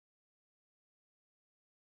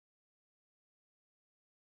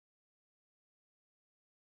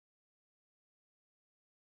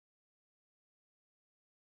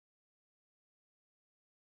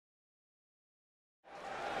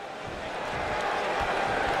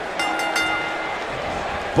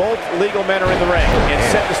Both legal men are in the ring and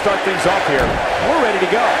set to start things off here. We're ready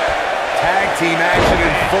to go. Tag team action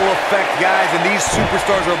in full effect, guys, and these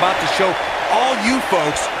superstars are about to show all you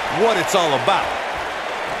folks what it's all about.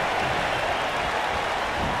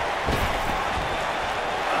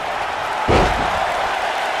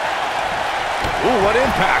 Ooh, what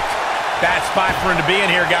impact. Bad spot for him to be in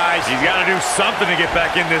here, guys. He's got to do something to get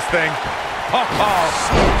back in this thing. Oh,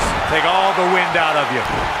 take all the wind out of you.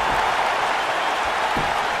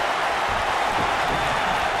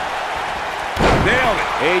 Nailed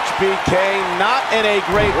it. HBK not in a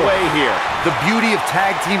great way here. The beauty of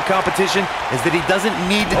tag team competition is that he doesn't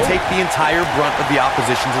need to take the entire brunt of the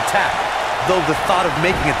opposition's attack. Though the thought of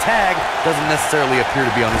making a tag doesn't necessarily appear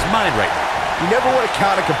to be on his mind right now. You never want to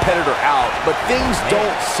count a competitor out, but things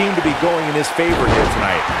don't seem to be going in his favor here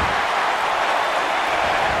tonight.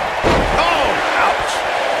 Oh, ouch.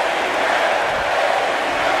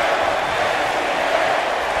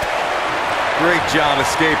 Great job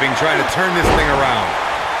escaping, trying to turn this thing around.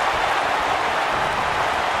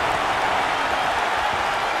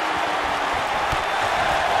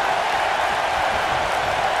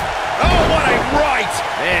 Oh, what a right!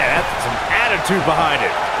 Man, that's some attitude behind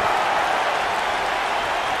it.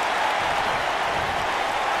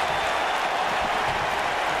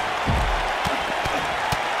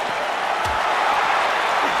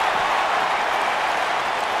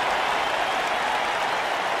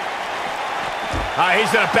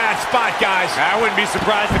 He's in a bad spot, guys. I wouldn't be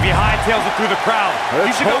surprised if he hightails it through the crowd. You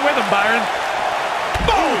should go with him, Byron.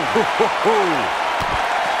 Boom!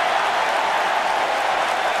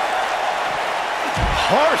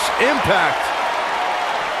 Harsh impact.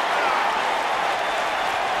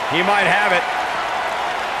 He might have it.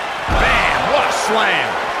 Bam! What a slam.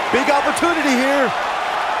 Big opportunity here.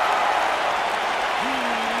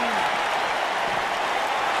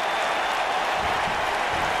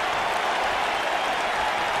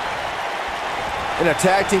 In a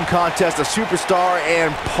tag team contest, a superstar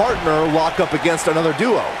and partner lock up against another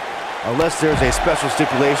duo. Unless there's a special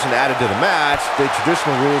stipulation added to the match, the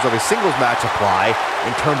traditional rules of a singles match apply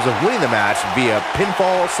in terms of winning the match via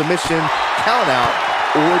pinfall, submission, countout,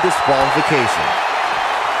 or disqualification.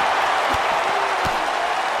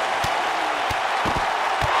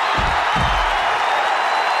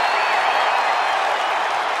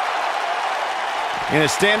 In a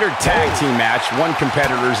standard tag team match, one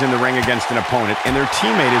competitor is in the ring against an opponent, and their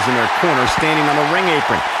teammate is in their corner standing on the ring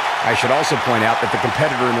apron. I should also point out that the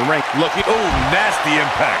competitor in the ring... Oh, nasty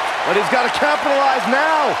impact. But he's got to capitalize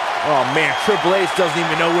now. Oh, man, Triple H doesn't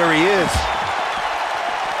even know where he is.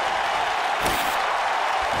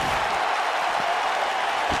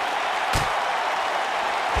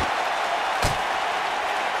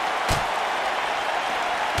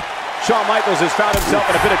 Shawn Michaels has found himself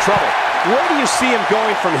in a bit of trouble. Where do you see him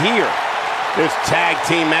going from here? This tag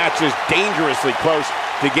team match is dangerously close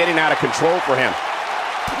to getting out of control for him.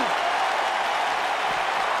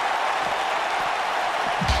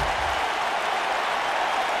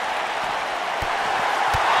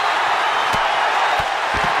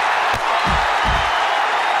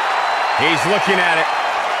 He's looking at it.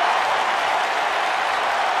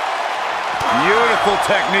 Beautiful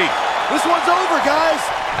technique. This one's over, guys.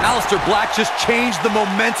 Aleister Black just changed the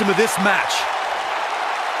momentum of this match.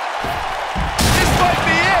 This might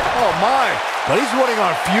be it. Oh, my. But he's running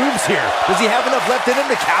on fumes here. Does he have enough left in him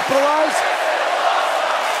to capitalize?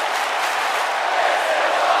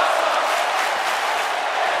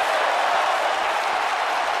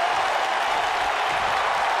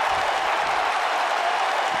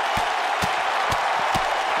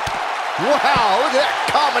 Wow, look at that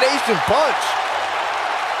combination punch.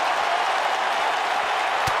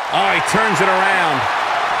 Oh, he turns it around.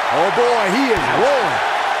 Oh, boy, he is rolling.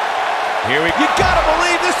 Here we go. You gotta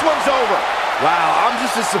believe this one's over. Wow, I'm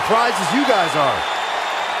just as surprised as you guys are.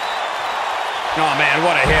 Oh, man,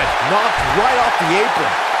 what a hit. Knocked right off the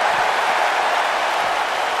apron.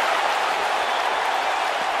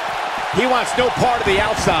 He wants no part of the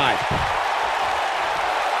outside.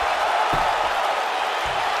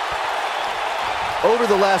 Over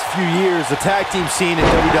the last few years, the tag team scene in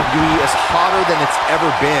WWE is hotter than it's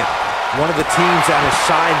ever been. One of the teams that has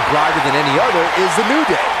shined brighter than any other is the New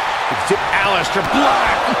Day. Aleister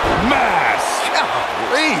Black, mass.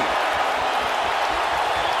 Golly.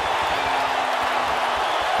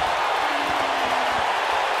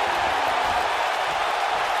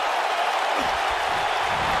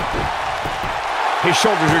 His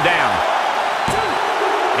shoulders are down.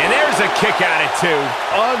 And there's a kick out at 2.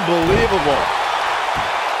 Unbelievable.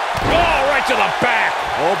 Oh, right to the back.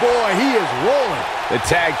 Oh boy, he is rolling. The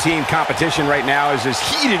tag team competition right now is as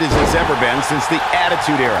heated as it's ever been since the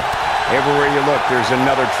Attitude Era. Everywhere you look, there's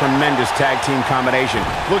another tremendous tag team combination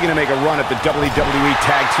looking to make a run at the WWE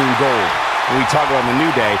Tag Team Gold. When we talk about the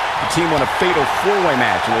New Day, the team won a fatal four-way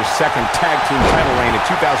match in their second tag team title reign at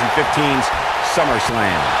 2015's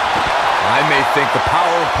SummerSlam. I may think the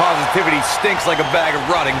power of positivity stinks like a bag of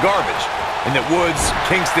rotting garbage, and that Woods,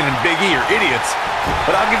 Kingston, and Big E are idiots,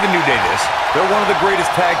 but I'll give the New Day this. They're one of the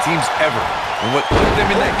greatest tag teams ever, and what put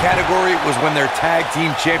them in that category was when their tag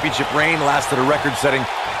team championship reign lasted a record-setting.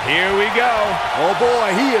 Here we go. Oh boy,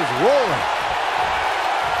 he is rolling.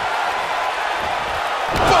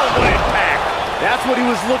 Boom, what impact. That's what he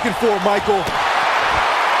was looking for, Michael.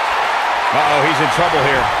 Uh-oh, he's in trouble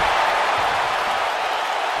here.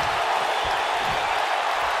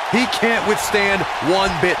 He can't withstand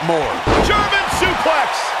one bit more. German suplex.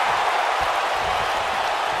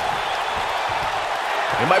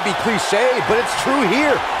 It might be cliche, but it's true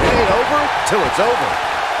here. It ain't over till it's over.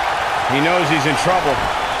 He knows he's in trouble.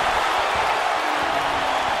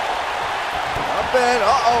 Up and,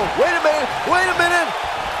 uh-oh, wait a minute.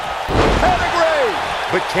 Pedigree.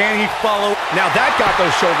 But can he follow? Now that got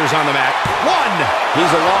those shoulders on the mat. One!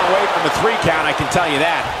 He's a long way from a 3 count, I can tell you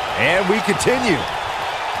that. And we continue.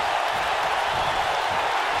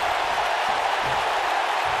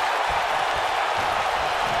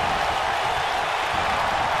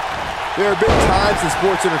 There have been times in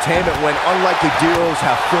sports entertainment when unlikely duos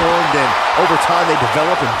have formed, and over time they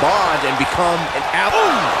develop and bond and become an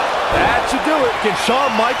athlete. That should do it. Can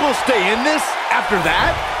Shawn Michaels stay in this after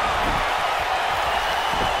that?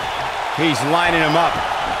 He's lining him up.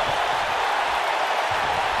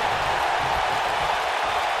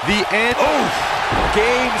 The end. Oh!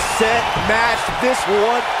 Game, set, match. This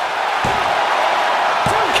one.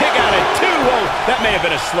 Kick out at 2. Whoa, that may have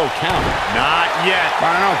been a slow count. Not yet.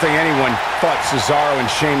 I don't think anyone thought Cesaro and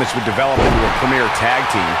Sheamus would develop into a premier tag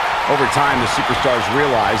team. Over time, the superstars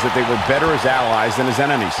realized that they were better as allies than as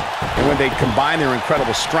enemies. And when they combined their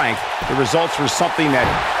incredible strength, the results were something that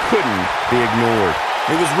couldn't be ignored.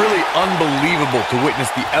 It was really unbelievable to witness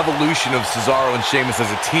the evolution of Cesaro and Sheamus as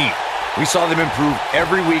a team. We saw them improve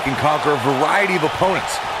every week and conquer a variety of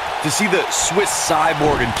opponents. To see the Swiss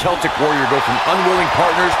Cyborg and Celtic Warrior go from unwilling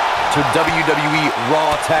partners to WWE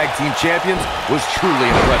Raw Tag Team Champions was truly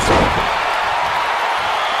impressive.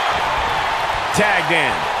 Tagged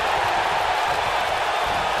in.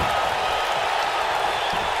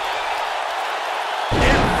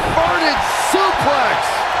 Inverted suplex.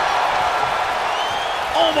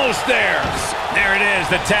 Almost there. There it is.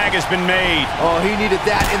 The tag has been made. Oh, he needed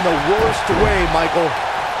that in the worst way, Michael.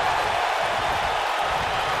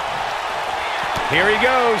 Here he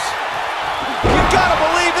goes. You gotta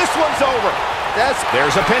believe this one's over.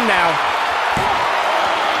 There's a pin now.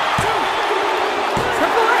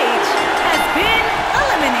 Triple H has been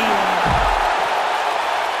eliminated.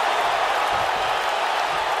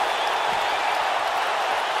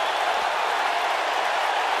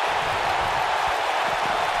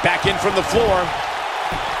 Back in from the floor.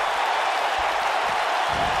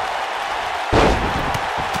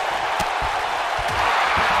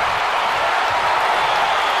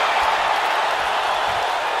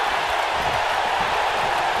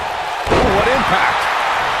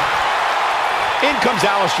 In comes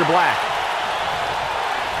Aleister Black.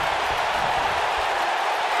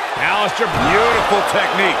 Aleister, beautiful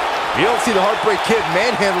technique. You don't see the Heartbreak Kid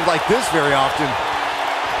manhandled like this very often.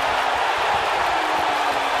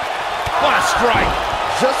 What a strike.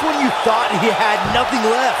 Just when you thought he had nothing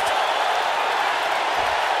left.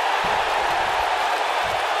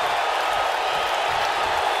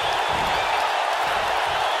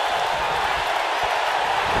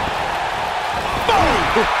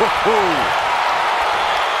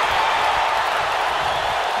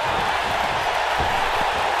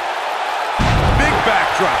 Big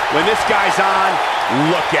backdrop. When this guy's on,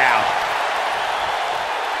 look out.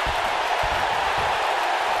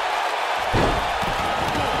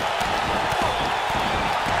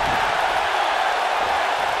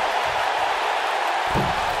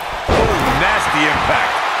 Nasty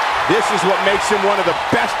impact. This is what makes him one of the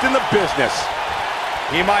best in the business.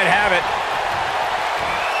 He might have it.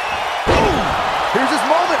 Here's his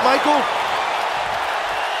moment, Michael.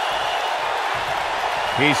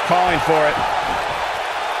 He's calling for it.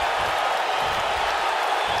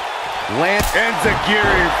 Lance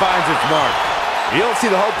Enziguri finds its mark. You don't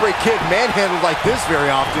see the Heartbreak Kid manhandled like this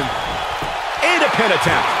very often. And a pin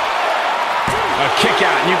attempt. A kick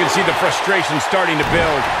out, and you can see the frustration starting to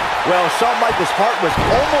build. Well, Shawn Michaels' heart was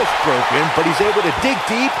almost broken, but he's able to dig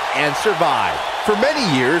deep and survive. For many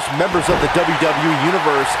years, members of the WWE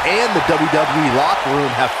Universe and the WWE locker room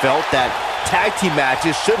have felt that tag team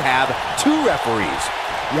matches should have two referees.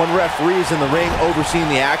 One referee is in the ring overseeing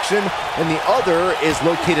the action, and the other is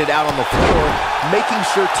located out on the floor, making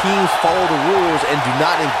sure teams follow the rules and do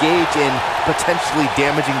not engage in potentially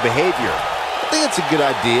damaging behavior. I think it's a good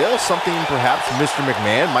idea, something perhaps Mr.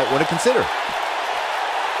 McMahon might want to consider.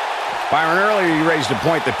 Byron, earlier you raised a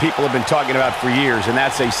point that people have been talking about for years, and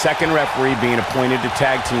that's a second referee being appointed to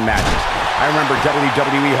tag team matches. I remember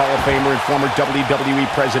WWE Hall of Famer and former WWE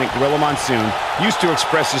President Gorilla Monsoon used to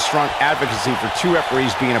express his strong advocacy for two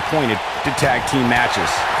referees being appointed to tag team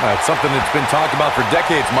matches. It's something that's been talked about for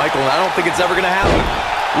decades, Michael, and I don't think it's ever going to happen.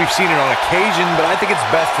 We've seen it on occasion, but I think it's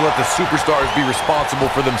best to let the superstars be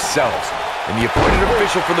responsible for themselves. And the appointed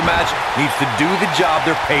official for the match needs to do the job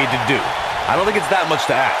they're paid to do. I don't think it's that much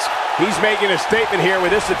to ask. He's making a statement here with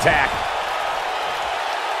this attack.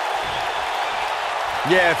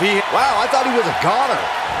 Yeah, if he... Wow, I thought he was a goner.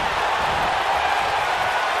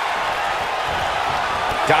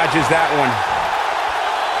 Dodges that one.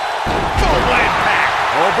 Full impact.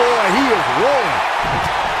 Oh boy, he is rolling.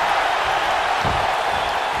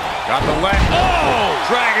 Got the leg. Oh!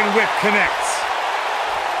 Dragon Whip connects.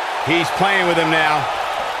 He's playing with him now.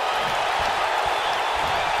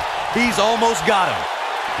 He's almost got him.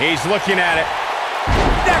 He's looking at it.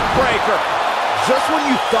 Neck breaker. Just when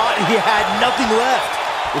you thought he had nothing left,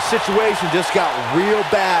 the situation just got real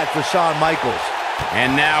bad for Shawn Michaels.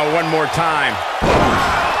 And now one more time.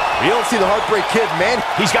 You don't see the Heartbreak Kid, man.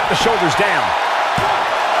 He's got the shoulders down.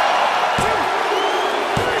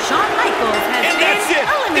 Shawn Michaels has And been that's it.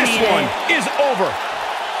 eliminated. This one is over.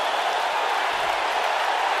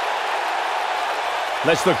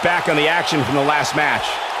 Let's look back on the action from the last match.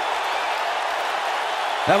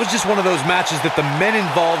 That was just one of those matches that the men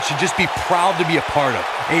involved should just be proud to be a part of.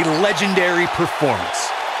 A legendary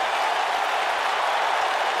performance.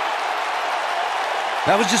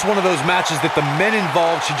 That was just one of those matches that the men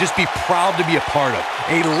involved should just be proud to be a part of.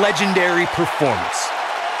 A legendary performance.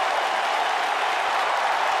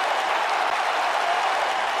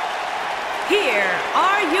 Here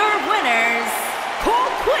are your winners,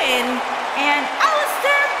 Quinn and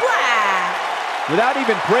Aleister Black. Without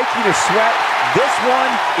even breaking a sweat, this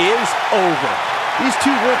one is over. These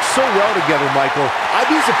two work so well together, Michael.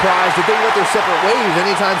 I'd be surprised if they went their separate ways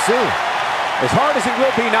anytime soon. As hard as it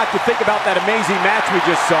will be not to think about that amazing match we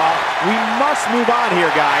just saw, we must move on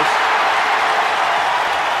here, guys.